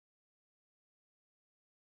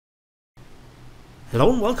Hello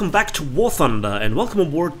and welcome back to War Thunder, and welcome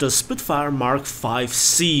aboard the Spitfire Mk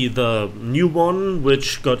Vc, the new one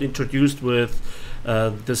which got introduced with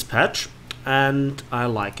this patch, and I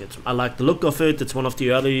like it. I like the look of it. It's one of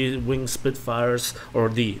the early wing Spitfires, or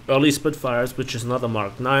the early Spitfires, which is not a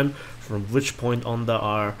Mark 9, from which point on they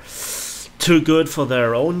are too good for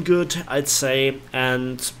their own good, I'd say.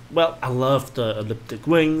 And well, I love the elliptic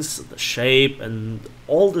wings, the shape, and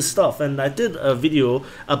all this stuff. And I did a video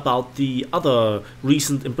about the other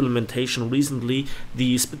recent implementation recently,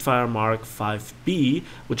 the Spitfire Mk Vb,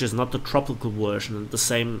 which is not the tropical version, and the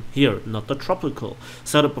same here, not the tropical.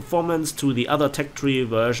 So the performance to the other tech tree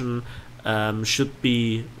version should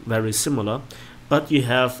be very similar, but you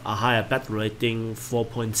have a higher battle rating,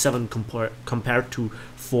 4.7 compared to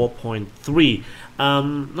 4.3.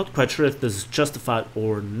 Not quite sure if this is justified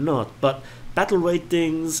or not, but battle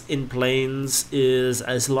ratings in planes is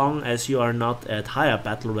as long as you are not at higher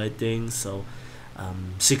battle ratings, so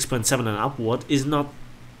 6.7 and upward is not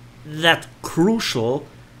that crucial,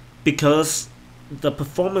 because the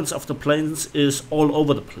performance of the planes is all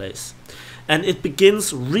over the place. And it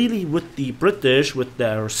begins really with the British, with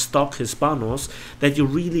their stock Hisparkos, that you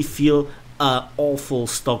really feel an awful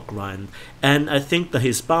stock grind. And I think the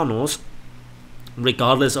Hisparkos,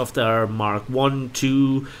 regardless of their Mark 1,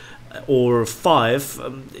 2 or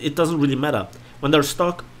 5, it doesn't really matter. When they're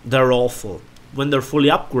stock, they're awful. When they're fully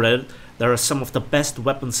upgraded, there are some of the best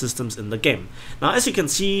weapon systems in the game. Now, as you can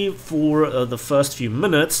see, for the first few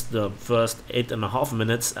minutes, the first 8.5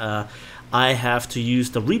 minutes, I have to use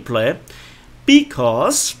the replay,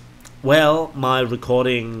 because, well, my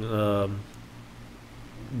recording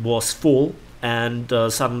was full, and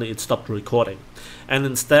suddenly it stopped recording. And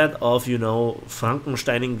instead of, you know,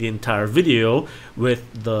 Frankensteining the entire video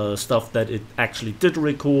with the stuff that it actually did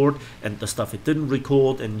record and the stuff it didn't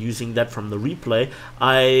record and using that from the replay,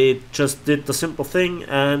 I just did the simple thing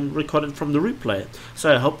and recorded from the replay.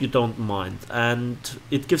 So I hope you don't mind, and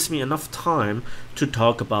it gives me enough time to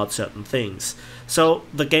talk about certain things. So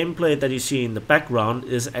the gameplay that you see in the background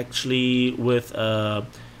is actually with a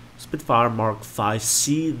Spitfire Mk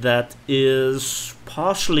Vc that is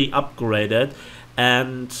partially upgraded.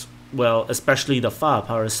 And well, especially the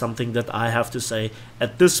firepower is something that I have to say,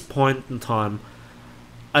 at this point in time,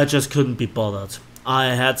 I just couldn't be bothered. I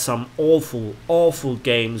had some awful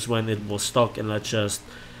games when it was stock, and I just,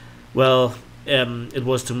 well, it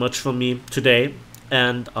was too much for me today,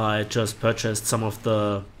 and I just purchased some of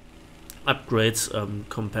the upgrades,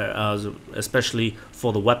 especially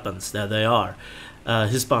for the weapons. There they are,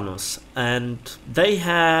 Hisparkos, and they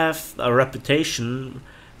have a reputation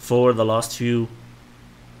for the last few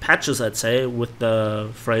patches, I'd say, with the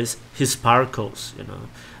phrase Hisparkos. You know,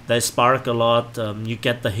 they spark a lot, you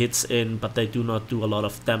get the hits in, but they do not do a lot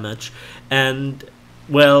of damage. And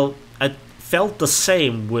well, I felt the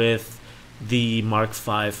same with the Mk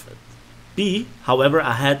Vb. However,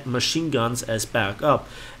 I had machine guns as backup,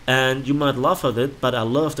 and you might laugh at it, but I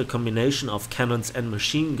love the combination of cannons and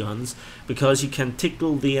machine guns, because you can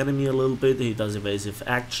tickle the enemy a little bit. He does evasive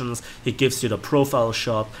actions, he gives you the profile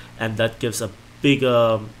shot, and that gives a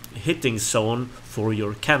bigger hitting zone for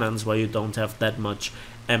your cannons where you don't have that much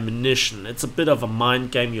ammunition. It's a bit of a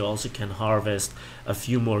mind game. You also can harvest a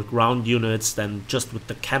few more ground units than just with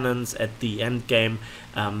the cannons at the end game,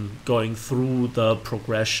 going through the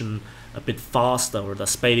progression a bit faster, or the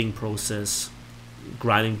spading process,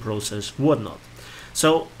 grinding process, whatnot.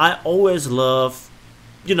 So I always love,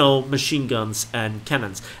 you know, machine guns and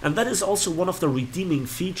cannons, and that is also one of the redeeming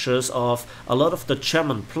features of a lot of the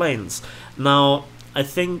German planes. Now, I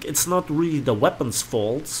think it's not really the weapons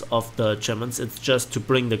faults of the Germans, it's just to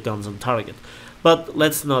bring the guns on target. But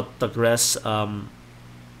let's not digress,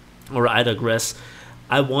 or I digress.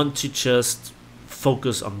 I want to just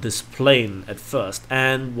focus on this plane at first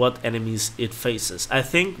and what enemies it faces. I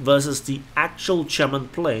think versus the actual German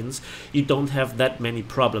planes, you don't have that many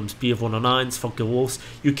problems. Bf-109s, Focke-Wulfs,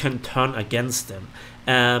 you can turn against them,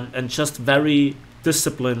 and just very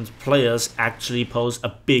disciplined players actually pose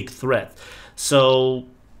a big threat. So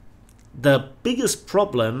the biggest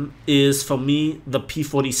problem is, for me, the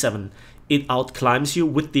P-47. It outclimbs you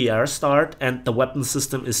with the air start, and the weapon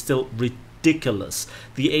system is still ridiculous.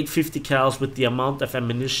 The 850 cals with the amount of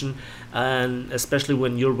ammunition, and especially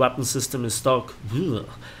when your weapon system is stock,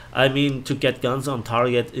 I mean, to get guns on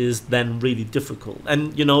target is then really difficult.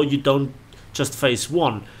 And you know, you don't just face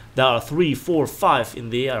one, there are 3, 4, 5 in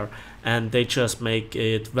the air, and they just make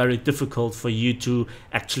it very difficult for you to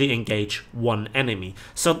actually engage one enemy.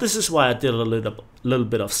 So this is why I did a little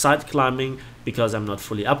bit of side climbing, because I'm not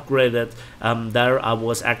fully upgraded. There I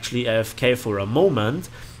was actually AFK for a moment,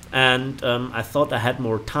 and I thought I had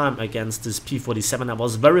more time against this P-47. I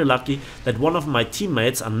was very lucky that one of my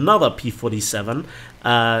teammates, another P-47,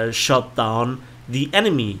 shot down the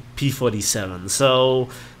enemy P-47. So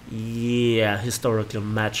yeah, historical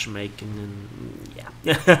matchmaking, and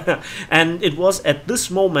yeah. And it was at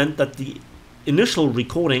this moment that the initial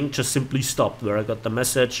recording just simply stopped, where I got the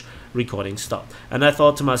message recording stopped, and I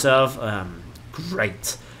thought to myself,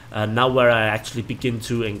 great, now where I actually begin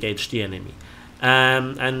to engage the enemy.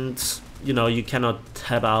 And you know, you cannot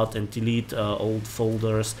tab out and delete old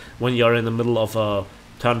folders when you're in the middle of a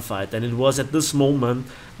turn fight, and it was at this moment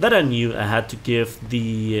that I knew I had to give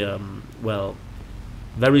the well,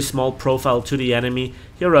 very small profile to the enemy.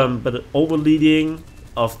 Here I'm but overleading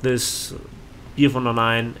of this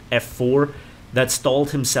Bf109 F4 that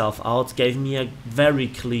stalled himself out, gave me a very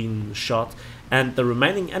clean shot, and the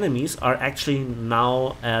remaining enemies are actually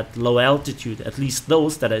now at low altitude, at least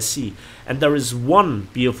those that I see. And there is one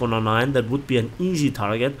Bf109 that would be an easy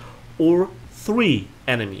target, or 3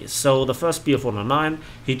 enemies. So the first Bf109,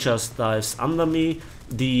 he just dives under me.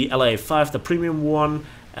 The LA5, the premium one,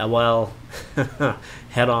 well,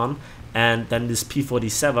 head on. And then this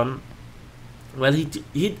P-47, well,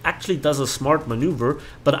 he actually does a smart maneuver,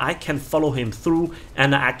 but I can follow him through,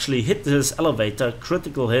 and I actually hit his elevator,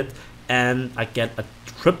 critical hit, and I get a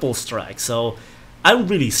triple strike. So I'm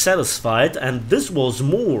really satisfied, and this was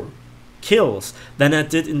more kills than I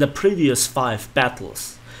did in the previous 5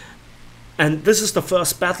 battles. And this is the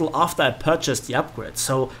first battle after I purchased the upgrade.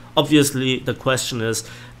 So obviously the question is,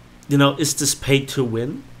 you know, is this paid to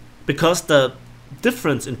win? Because the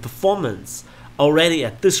difference in performance already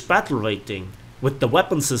at this battle rating with the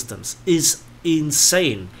weapon systems is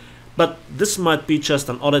insane. But this might be just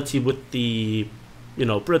an oddity with the, you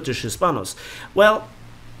know, British Hispanos. Well,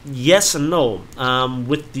 yes and no.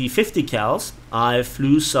 With the 50 cals, I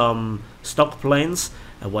flew some stock planes.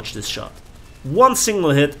 Watch this shot. One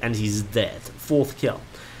single hit and he's dead. 4th kill.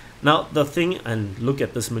 Now the thing, and look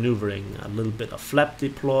at this maneuvering, a little bit of flap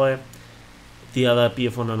deploy. The other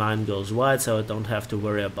Bf109 goes wide, so I don't have to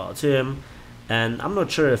worry about him. And I'm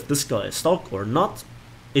not sure if this guy is stock or not.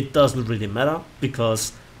 It doesn't really matter,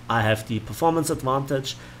 because I have the performance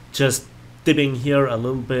advantage. Just dipping here a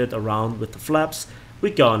little bit around with the flaps.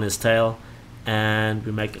 We go on his tail, and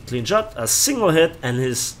we make a clean shot. A single hit, and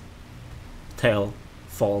his tail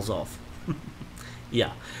falls off.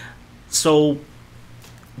 Yeah. So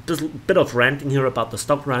there's a bit of ranting here about the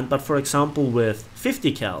stock grind, but for example with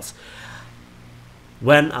 50 cals,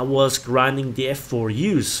 when I was grinding the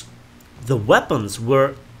F4Us, the weapons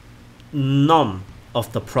were none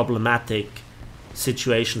of the problematic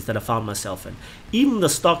situations that I found myself in. Even the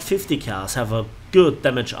stock 50 cals have a good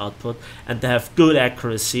damage output, and they have good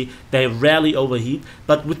accuracy, they rarely overheat,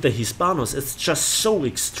 but with the Hispanos it's just so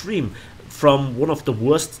extreme, from one of the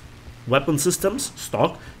worst weapon systems,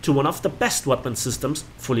 stock, to one of the best weapon systems,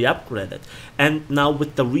 fully upgraded. And now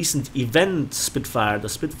with the recent event Spitfire, the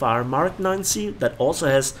Spitfire Mk Vc, that also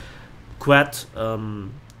has quad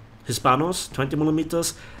Hispanos,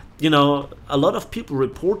 20mm, you know, a lot of people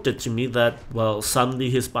reported to me that, well,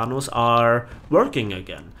 suddenly Hispanos are working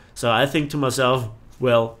again. So I think to myself,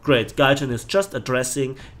 well, great, Gaijin is just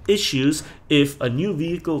addressing issues. If a new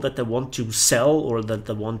vehicle that they want to sell, or that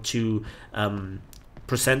they want to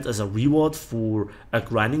present as a reward for a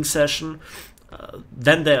grinding session,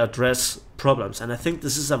 then they address problems. And I think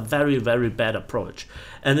this is a very, very bad approach.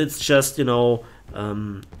 And it's just, you know,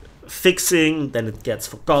 fixing, then it gets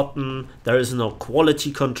forgotten. There is no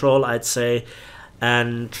quality control, I'd say.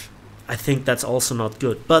 And I think that's also not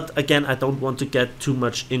good. But again, I don't want to get too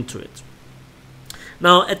much into it.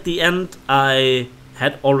 Now, at the end, I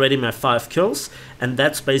had already my 5 kills, and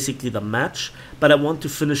that's basically the match. But I want to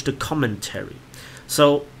finish the commentary.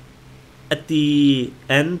 So at the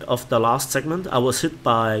end of the last segment, I was hit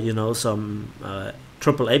by, you know, some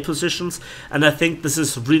AAA positions, and I think this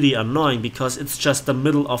is really annoying because it's just the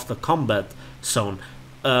middle of the combat zone.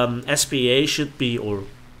 SPA should be, or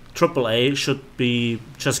AAA should be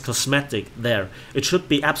just cosmetic there. It should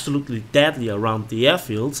be absolutely deadly around the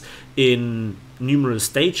airfields in numerous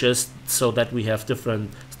stages, so that we have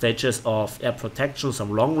different stages of air protection, some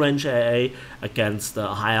long-range AA against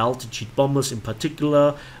high-altitude bombers in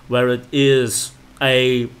particular, where it is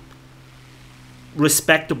a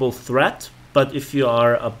respectable threat. But if you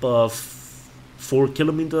are above 4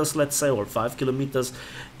 kilometers, let's say, or 5 kilometers,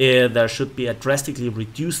 there should be a drastically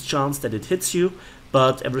reduced chance that it hits you.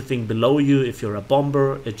 But everything below you, if you're a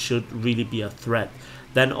bomber, it should really be a threat.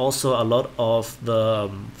 Then also a lot of the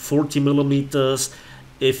 40 millimeters,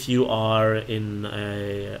 if you are on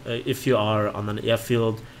an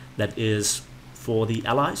airfield that is for the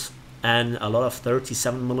Allies, and a lot of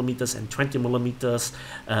 37 millimeters and 20 millimeters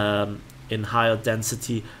in higher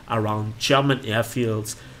density around German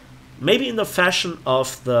airfields, maybe in the fashion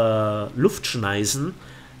of the Luftschneisen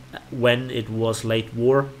when it was late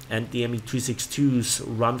war and the Me-362's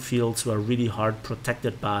run fields were really hard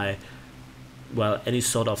protected by, well, any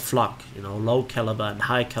sort of flak, you know, low caliber and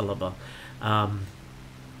high caliber.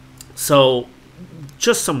 So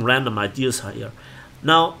just some random ideas here.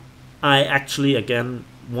 Now I actually again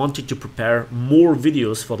wanted to prepare more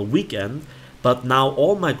videos for the weekend, but now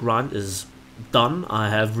all my grind is done. I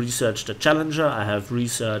have researched the Challenger, I have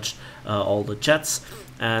researched all the jets,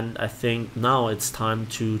 and I think now it's time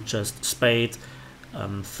to just spade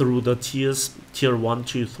through the tiers. Tier 1,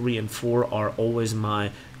 2, 3 and 4 are always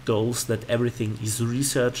my goals, that everything is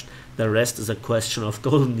researched. The rest is a question of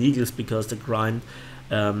golden eagles, because the grind,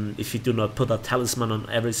 if you do not put a talisman on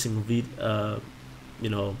every single you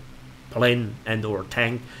know, plane and or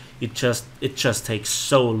tank, it just takes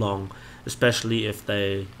so long, especially if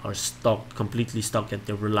they are completely stuck and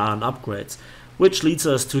they rely on upgrades. Which leads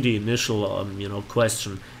us to the initial you know,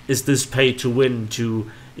 question: is this pay to win to,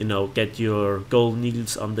 you know, get your golden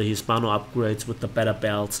eagles on the Hispano upgrades with the better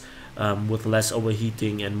belts, with less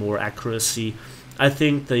overheating and more accuracy? I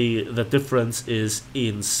think the difference is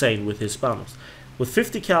insane with Hispanos. With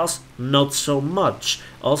 50 cals, not so much.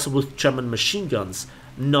 Also with German machine guns,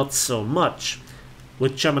 not so much.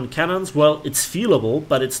 With German cannons, well, it's feelable,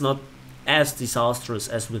 but it's not as disastrous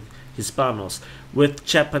as with Hispanos. With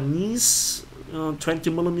Japanese 20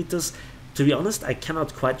 millimeters, to be honest, I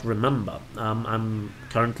cannot quite remember. I'm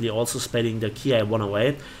currently also spading the Ki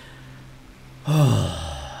 108.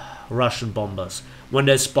 Russian bombers. When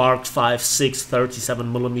they spark 5, 6,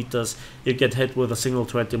 37 millimeters, you get hit with a single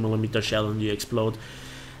 20 millimeter shell and you explode.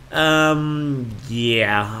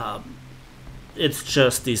 Yeah, it's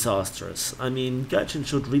just disastrous. I mean, Gaijin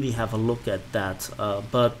should really have a look at that,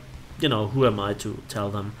 but you know, who am I to tell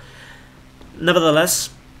them?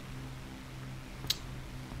 Nevertheless,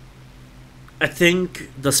 I think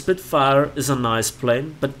the Spitfire is a nice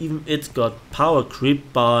plane, but even it got power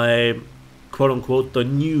creep by quote-unquote the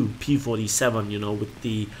new P-47, you know, with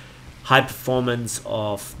the high performance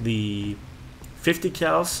of the 50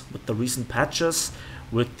 cals, with the recent patches,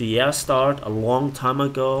 with the air start a long time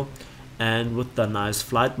ago, and with the nice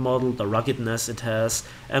flight model, the ruggedness it has,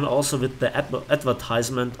 and also with the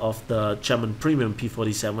advertisement of the German premium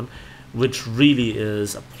P-47, which really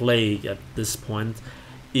is a plague at this point.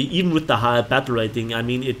 Even with the higher battle rating, I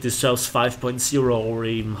mean, it deserves 5.0 or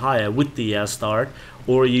even higher with the air start,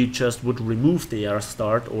 or you just would remove the air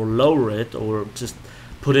start or lower it, or just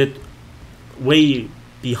put it way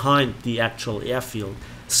behind the actual airfield.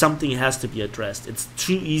 Something has to be addressed. It's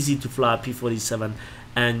too easy to fly a P-47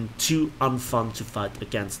 and too unfun to fight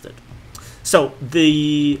against it. So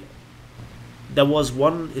there was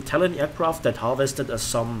one Italian aircraft that harvested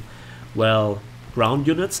some, well, ground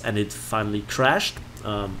units, and it finally crashed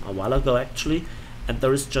a while ago actually, and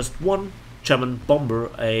there is just one German bomber,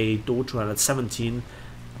 a Do 217,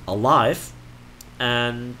 alive,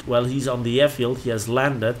 and well, he's on the airfield, he has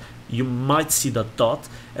landed, you might see the dot,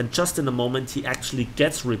 and just in a moment he actually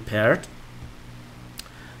gets repaired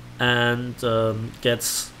and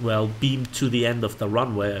gets, well, beamed to the end of the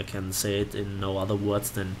runway. I can say it in no other words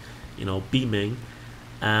than, you know, beaming.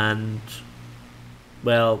 And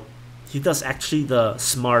well, he does actually the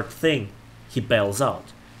smart thing. He bails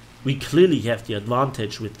out. We clearly have the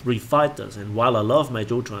advantage with 3 fighters, and while I love my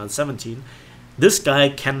Do 217, this guy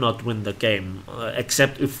cannot win the game,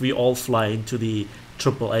 except if we all fly into the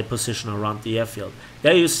AAA position around the airfield.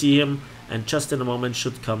 There you see him, and just in a moment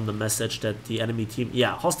should come the message that the enemy team,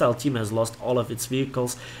 hostile team has lost all of its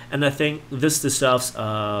vehicles, and I think this deserves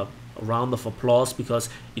a round of applause, because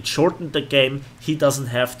it shortened the game. He doesn't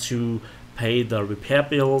have to pay the repair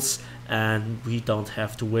bills, and we don't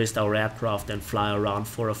have to waste our aircraft and fly around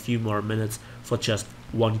for a few more minutes for just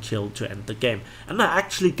 1 kill to end the game. And I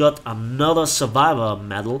actually got another survivor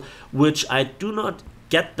medal, which I do not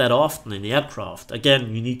get that often in aircraft.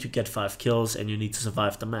 Again, you need to get 5 kills and you need to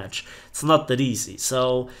survive the match. It's not that easy.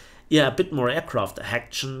 So yeah, a bit more aircraft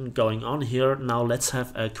action going on here. Now let's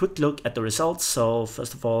have a quick look at the results. So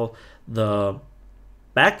first of all, the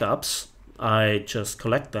backups, I just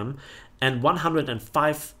collect them, and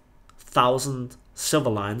 105,000 silver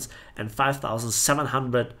lines and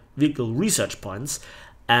 5,700 vehicle research points.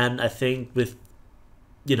 And I think with,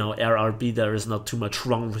 you know, RRB, there is not too much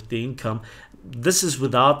wrong with the income. This is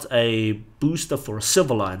without a booster for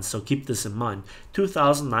silver lines, so keep this in mind.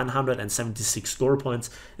 2,976 score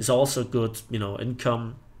points is also good, you know,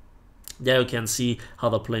 income. There you can see how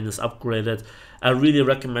the plane is upgraded. I really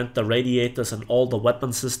recommend the radiators and all the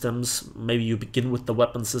weapon systems. Maybe you begin with the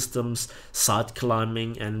weapon systems, side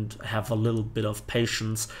climbing, and have a little bit of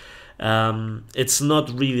patience. It's not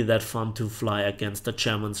really that fun to fly against the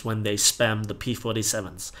Germans when they spam the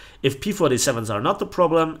P-47s. If P-47s are not the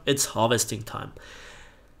problem, it's harvesting time.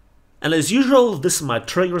 And as usual, this might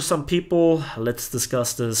trigger some people. Let's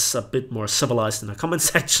discuss this a bit more civilized in the comment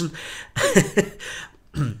section.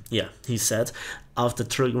 Yeah, he said, after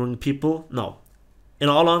triggering people. No. In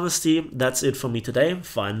all honesty, that's it for me today.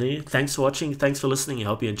 Finally, thanks for watching, thanks for listening. I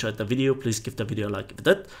hope you enjoyed the video. Please give the video a like if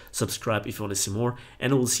you did. Subscribe if you want to see more.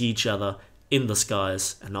 And we'll see each other in the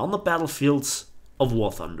skies and on the battlefields of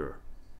War Thunder.